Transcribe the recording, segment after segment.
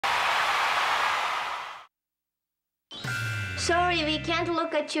Sorry, we can't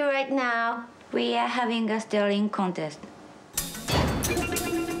look at you right now. We are having a staring contest.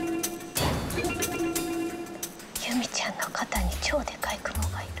 Yumi ちゃんの肩に超でかい雲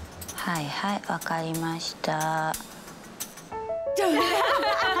がいる。はいはい、わかりました。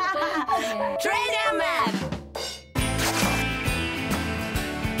Treasure map!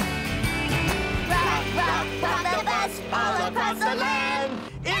 Rock, rock, rock the bus all across the land.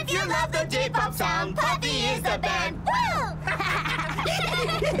 If you love the J-pop sound, Puffy is the band. Woo!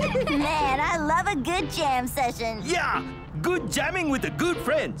 Man, I love a good jam session. Yeah, good jamming with the good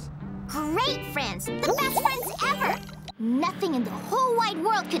friends. Great friends, the best friends ever. Nothing in the whole wide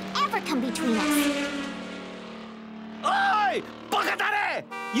world could ever come between us. Oi! Bakatare!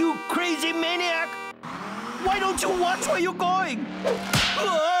 You crazy maniac! Why don't you watch where you're going?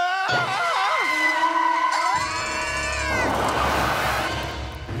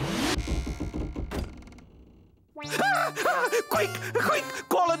 Quick! Quick!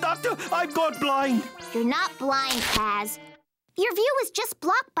 Call a doctor! I've gone blind! You're not blind, Kaz. Your view is just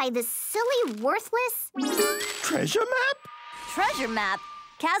blocked by this silly, worthless... Treasure map? Treasure map?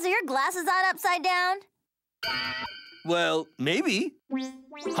 Kaz, are your glasses on upside down? Well, maybe.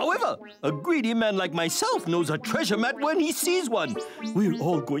 However, a greedy man like myself knows a treasure map when he sees one. We're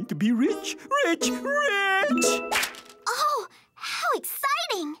all going to be rich, rich, rich! Oh, how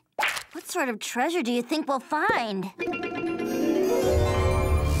exciting! What sort of treasure do you think we'll find?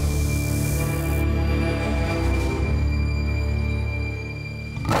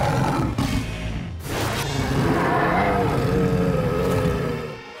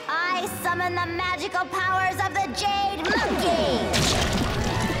 I summon the magical powers of the Jade Monkey!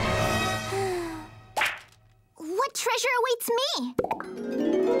 What treasure awaits me?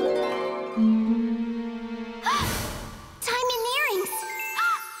 Diamond earrings!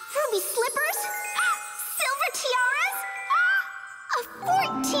 Ruby slippers! Silver tiaras! A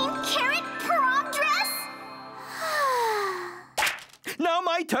 14-karat prom dress! Now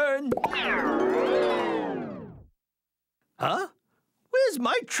my turn! Huh? Where's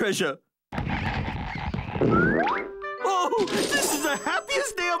my treasure? Oh, this is the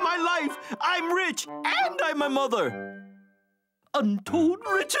happiest day of my life! I'm rich, and I'm a mother! Untold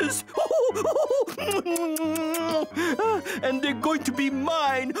riches! And they're going to be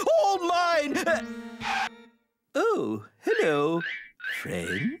mine, all mine! Oh, hello,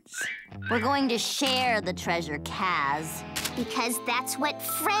 friends. We're going to share the treasure, Kaz. Because that's what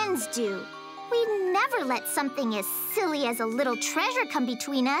friends do. We'd never let something as silly as a little treasure come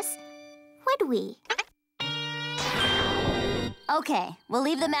between us, would we? Okay, we'll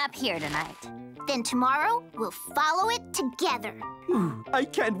leave the map here tonight. Then tomorrow, we'll follow it together. I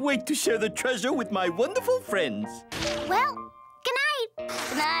can't wait to share the treasure with my wonderful friends. Well, good night.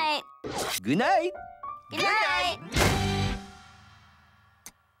 Good night. Good night. Good night.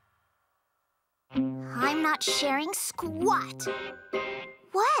 I'm not sharing squat.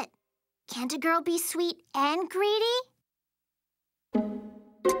 What? Can't a girl be sweet and greedy?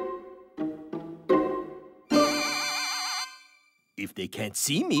 If they can't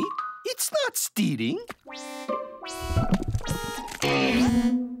see me, it's not stealing.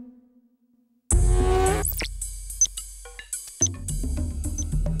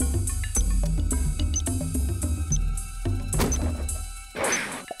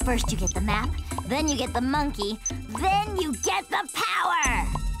 First you get the map, then you get the monkey, then you get the power!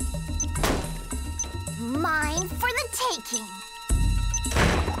 Mine for the taking.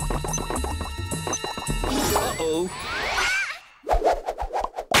 Uh-oh.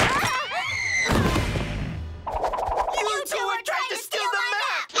 You two are trying to steal the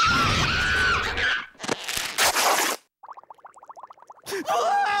map!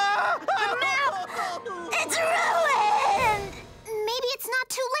 The map! It's ruined! Maybe it's not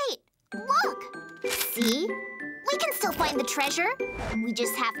too late. Look! See? We can still find the treasure. We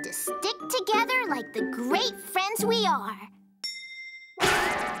just have to stick together like the great friends we are.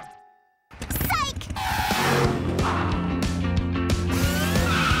 Psych!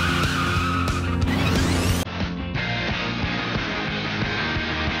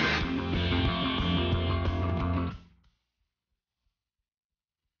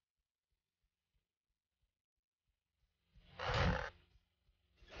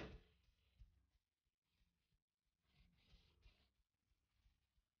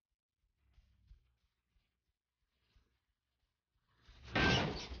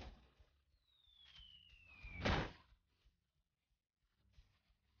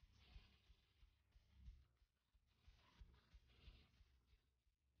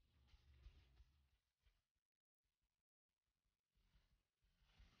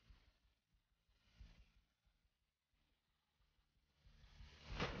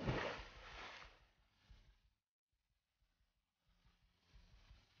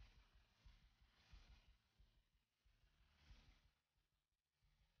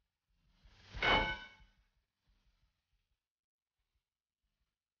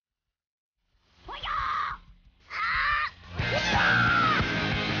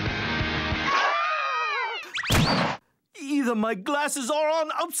 Either my glasses are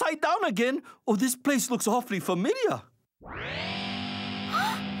on upside down again, or this place looks awfully familiar. We're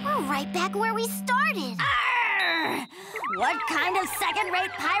right back where we started. Arr! What kind of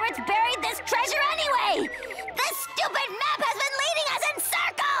second-rate pirates buried this treasure anyway? This stupid map has been leading us in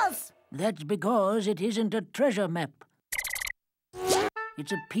circles! That's because it isn't a treasure map.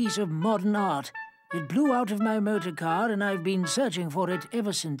 It's a piece of modern art. It blew out of my motor car, and I've been searching for it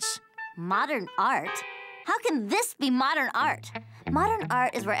ever since. Modern art? How can this be modern art? Modern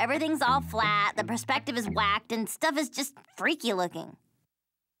art is where everything's all flat, the perspective is whacked, and stuff is just freaky looking.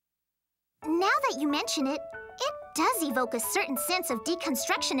 Now that you mention it, it does evoke a certain sense of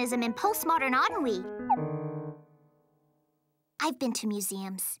deconstructionism in postmodern ennui. I've been to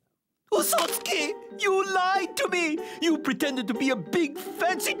museums. Usotsuki, you lied to me! You pretended to be a big,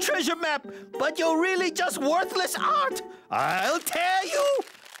 fancy treasure map, but you're really just worthless art! I'll tell you!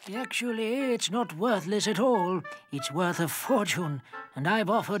 Actually, it's not worthless at all. It's worth a fortune, and I've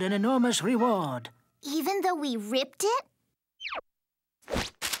offered an enormous reward. Even though we ripped it?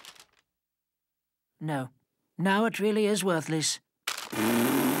 No. Now it really is worthless.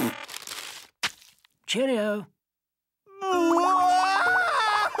 Cheerio. Don't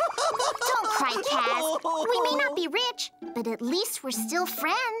cry, Kaz. We may not be rich, but at least we're still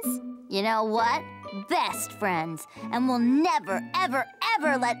friends. You know what? Best friends. And we'll never, ever,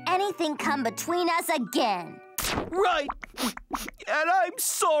 ever let anything come between us again. Right. And I'm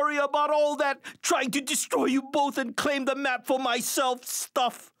sorry about all that trying to destroy you both and claim the map for myself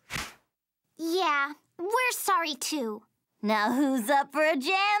stuff. Yeah, we're sorry too. Now who's up for a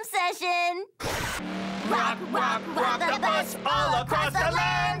jam session? Rock, rock, rock the bus all across the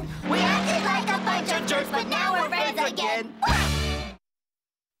land. We acted like a bunch of jerks, but now we're friends again.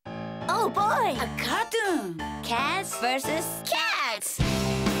 Oh boy! A cartoon! Kaz vs. Katz!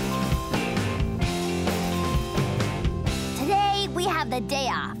 Today we have the day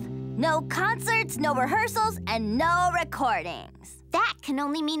off. No concerts, no rehearsals, and no recordings. That can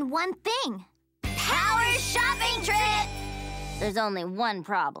only mean one thing. Power shopping trip! There's only one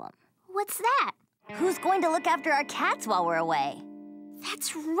problem. What's that? Who's going to look after our cats while we're away?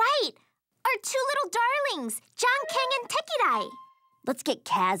 That's right! Our two little darlings, Jang Keng and Tekirai. Let's get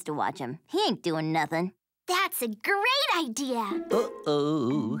Kaz to watch him. He ain't doing nothing. That's a great idea.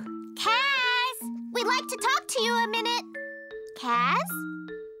 Uh-oh. Kaz, we'd like to talk to you a minute. Kaz?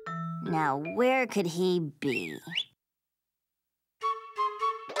 Now, where could he be?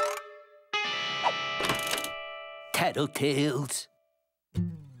 Tattletales.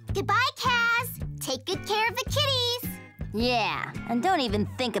 Goodbye, Kaz. Take good care of the kitties. Yeah, and don't even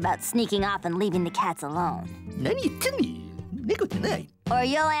think about sneaking off and leaving the cats alone. Nani tani? Neko tonight. Or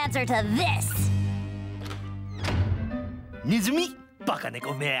you'll answer to this. Nizumi, baka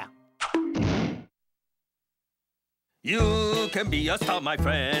neko mea. You can be a star, my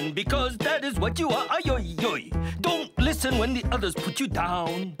friend, because that is what you are. Ayoy-yoy. Don't listen when the others put you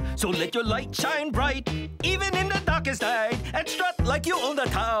down. So let your light shine bright, even in the darkest night, and strut like you own the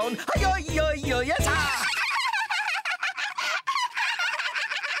town. Ayoy-yoy-yoy, yes, ah!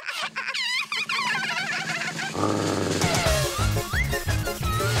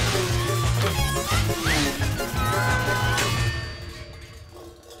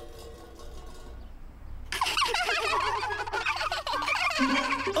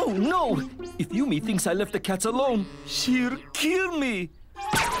 Oh no! If Yumi thinks I left the cats alone, she'll kill me!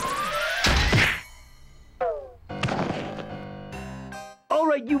 All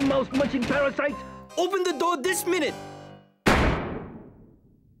right, you mouse-munching parasites! Open the door this minute!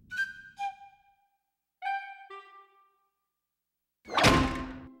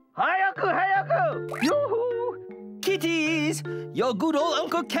 Hayaku, hayaku! Yoo-hoo! Kitties! Your good old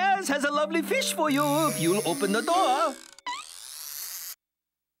Uncle Kaz has a lovely fish for you if you'll open the door.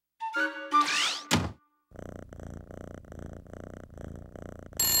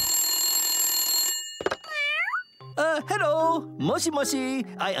 Hello, Moshi Moshi.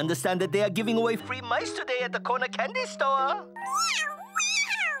 I understand that they are giving away free mice today at the corner candy store.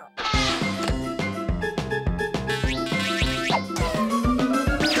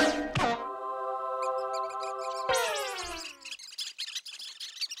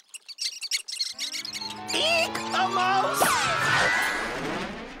 Eek! A mouse!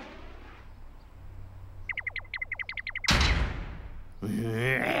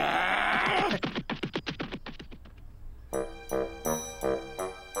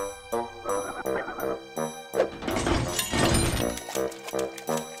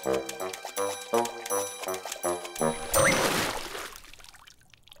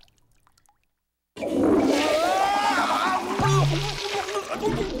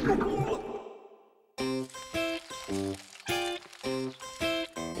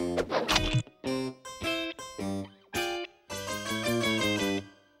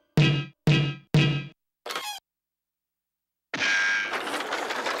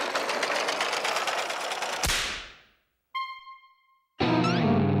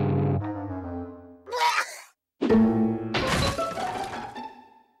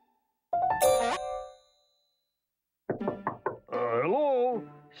 Hello?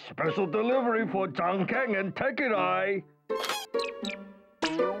 Special delivery for Jang Keng and Tekirai.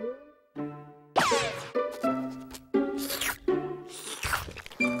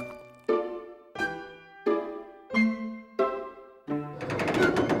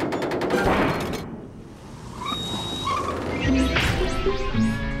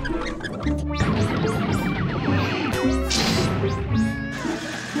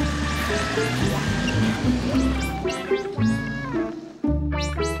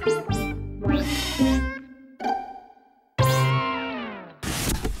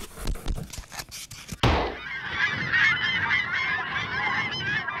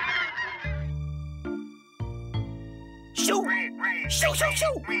 Shoo! Shoo, shoo,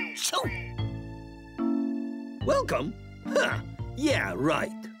 shoo! Shoo! Welcome? Huh. Yeah,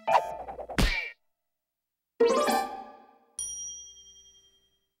 right.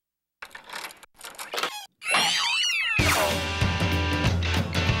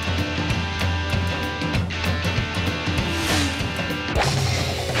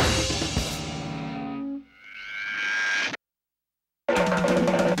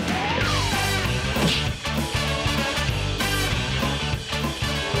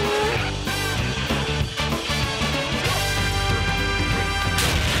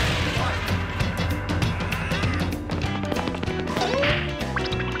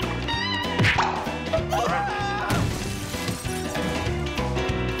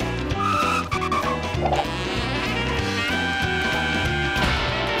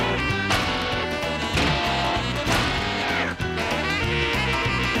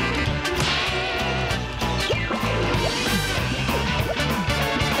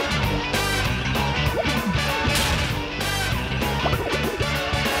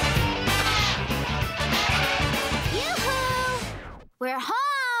 We're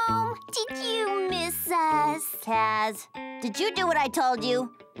home! Did you miss us? Kaz, did you do what I told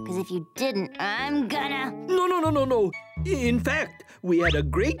you? Because if you didn't, I'm gonna... No. In fact, we had a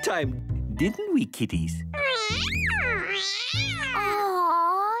great time, didn't we, kitties?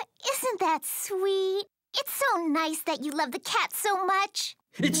 Aw, isn't that sweet? It's so nice that you love the cat so much.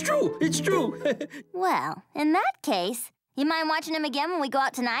 It's true. Well, in that case, you mind watching him again when we go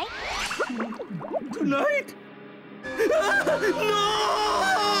out tonight? Tonight? No!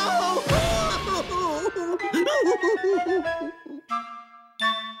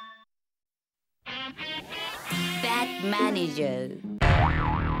 That manager.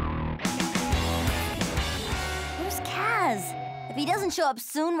 Where's Kaz? If he doesn't show up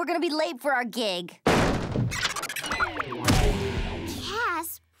soon, we're gonna be late for our gig.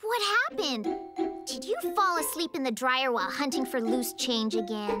 Kaz, what happened? Did you fall asleep in the dryer while hunting for loose change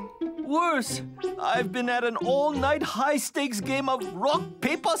again? Worse, I've been at an all-night high-stakes game of rock,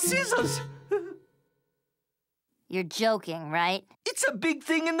 paper, scissors. You're joking, right? It's a big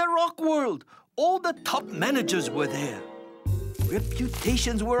thing in the rock world. All the top managers were there.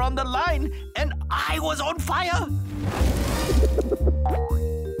 Reputations were on the line, and I was on fire.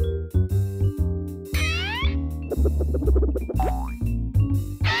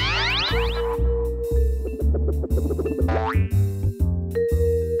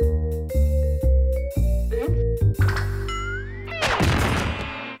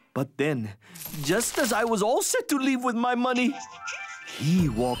 But then, just as I was all set to leave with my money, he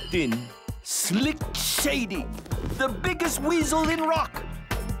walked in, slick Shady, the biggest weasel in rock.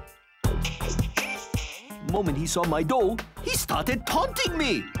 The moment he saw my dough, he started taunting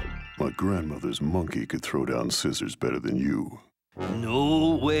me. My grandmother's monkey could throw down scissors better than you.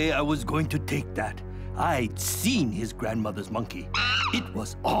 No way I was going to take that. I'd seen his grandmother's monkey. It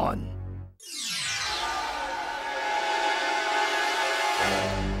was on.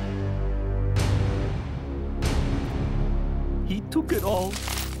 He took it all,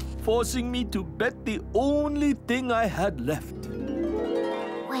 forcing me to bet the only thing I had left.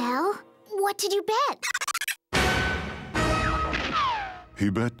 Well, what did you bet? He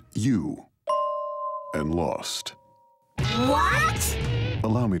bet you and lost. What?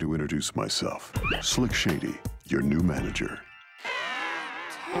 Allow me to introduce myself. Slick Shady, your new manager.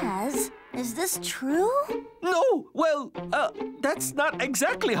 Kaz, is this true? No, well, that's not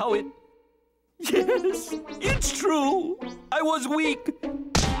exactly how it... Yes, it's true. I was weak.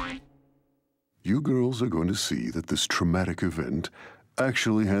 You girls are going to see that this traumatic event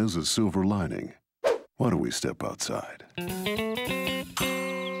actually has a silver lining. Why don't we step outside? Hey,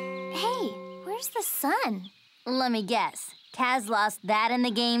 where's the sun? Let me guess. Kaz lost that in the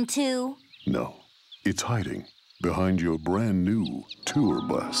game, too? No, it's hiding behind your brand new tour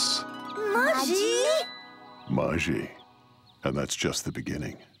bus. Maji? Maji. And that's just the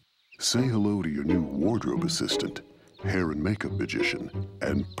beginning. Say hello to your new wardrobe assistant, hair and makeup magician,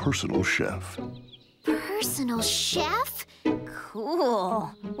 and personal chef. Personal chef?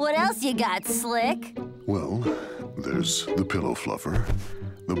 Cool. What else you got, Slick? Well, there's the pillow fluffer,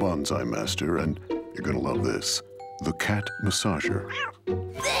 the bonsai master, and you're gonna love this, the cat massager.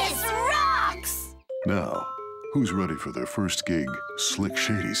 This rocks! Now, who's ready for their first gig, Slick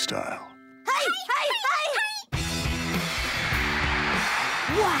Shady style? Hey!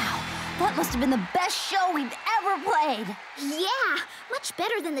 Wow, that must have been the best show we've ever played. Yeah, much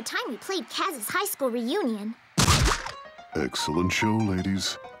better than the time we played Kaz's high school reunion. Excellent show,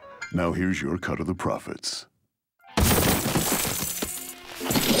 ladies. Now here's your cut of the profits.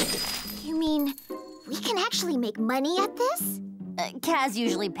 You mean we can actually make money at this? Kaz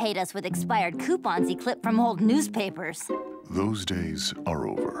usually paid us with expired coupons he clipped from old newspapers. Those days are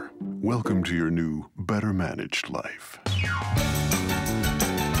over. Welcome to your new, better managed life.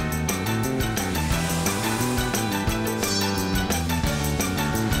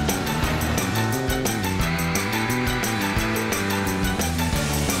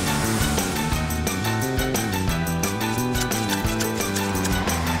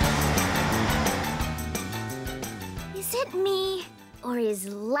 Is it me, or is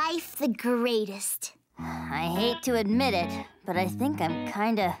life the greatest? I hate to admit it, but I think I'm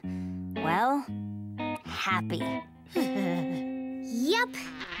kinda, well, happy. Yup,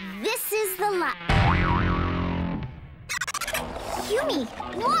 this is the life. Yumi,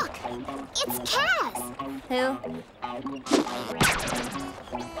 look! It's Kaz! Who?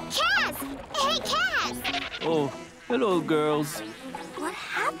 Kaz! Hey, Kaz! Oh, hello, girls. What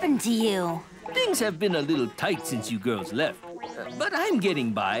happened to you? Things have been a little tight since you girls left. But I'm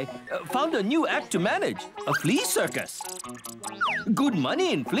getting by. Found a new act to manage, a flea circus. Good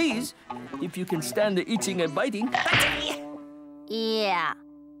money in fleas, if you can stand the itching and biting. Yeah.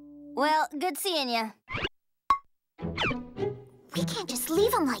 Well, good seeing you. We can't just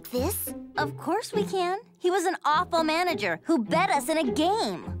leave him like this. Of course we can. He was an awful manager who bet us in a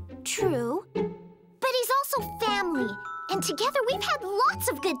game. True. But he's also family. And together we've had lots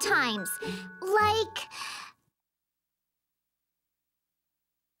of good times. Like...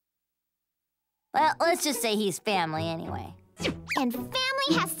 Well, let's just say he's family anyway. And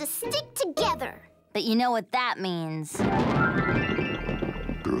family has to stick together. But you know what that means.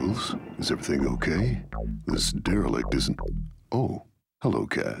 Girls, is everything okay? This derelict isn't... Oh, hello,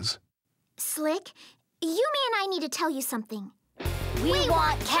 Kaz. Slick, Yumi and I need to tell you something. We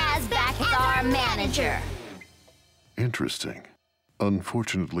want Kaz back as our manager. Interesting.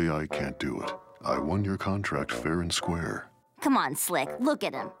 Unfortunately, I can't do it. I won your contract fair and square. Come on, Slick, look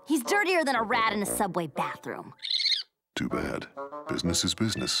at him. He's dirtier than a rat in a subway bathroom. Too bad. Business is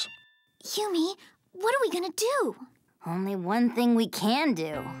business. Yumi, what are we gonna do? Only one thing we can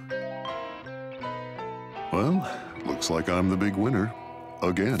do. Well, looks like I'm the big winner.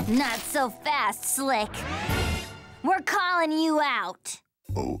 Again. Not so fast, Slick. We're calling you out.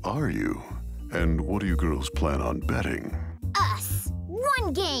 Oh, are you? And what do you girls plan on betting? Us.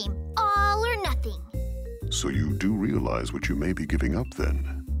 One game. All or nothing. So you do realize what you may be giving up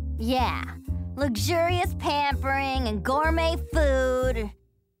then? Yeah. Luxurious pampering and gourmet food.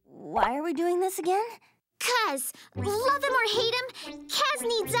 Why are we doing this again? 'Cause, love him or hate him, Kaz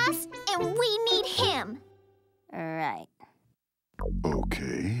needs us and we need him. Right.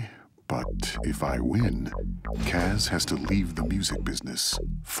 Okay, but if I win, Kaz has to leave the music business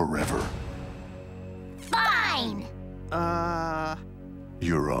forever. Fine!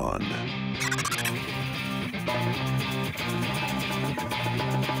 You're on.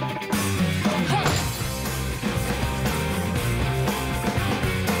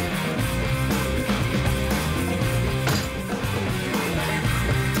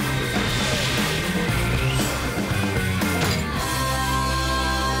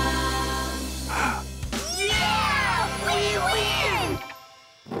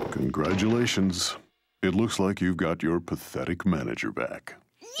 Congratulations. It looks like you've got your pathetic manager back.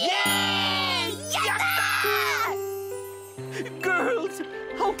 Yay! Girls,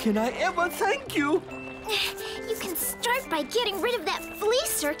 how can I ever thank you? You can start by getting rid of that flea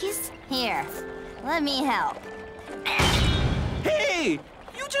circus. Here, let me help. Hey,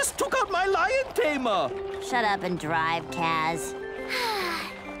 you just took out my lion tamer. Shut up and drive, Kaz.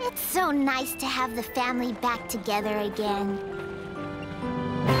 It's so nice to have the family back together again.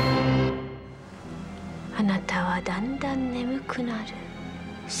 あなたはだんだん眠くなる。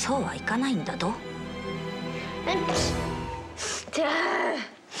そうはいかないんだぞ。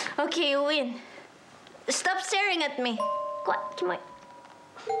Okay, you win. Stop staring at me. What? Come on.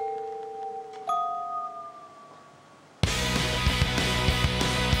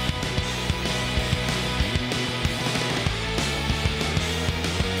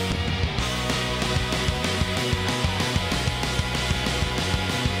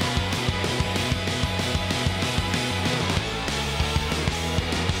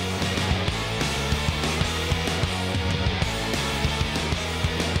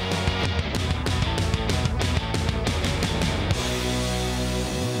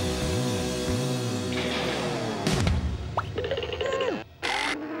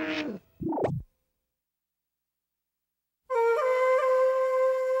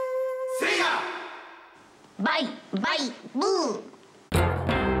 Bite, bite, boo.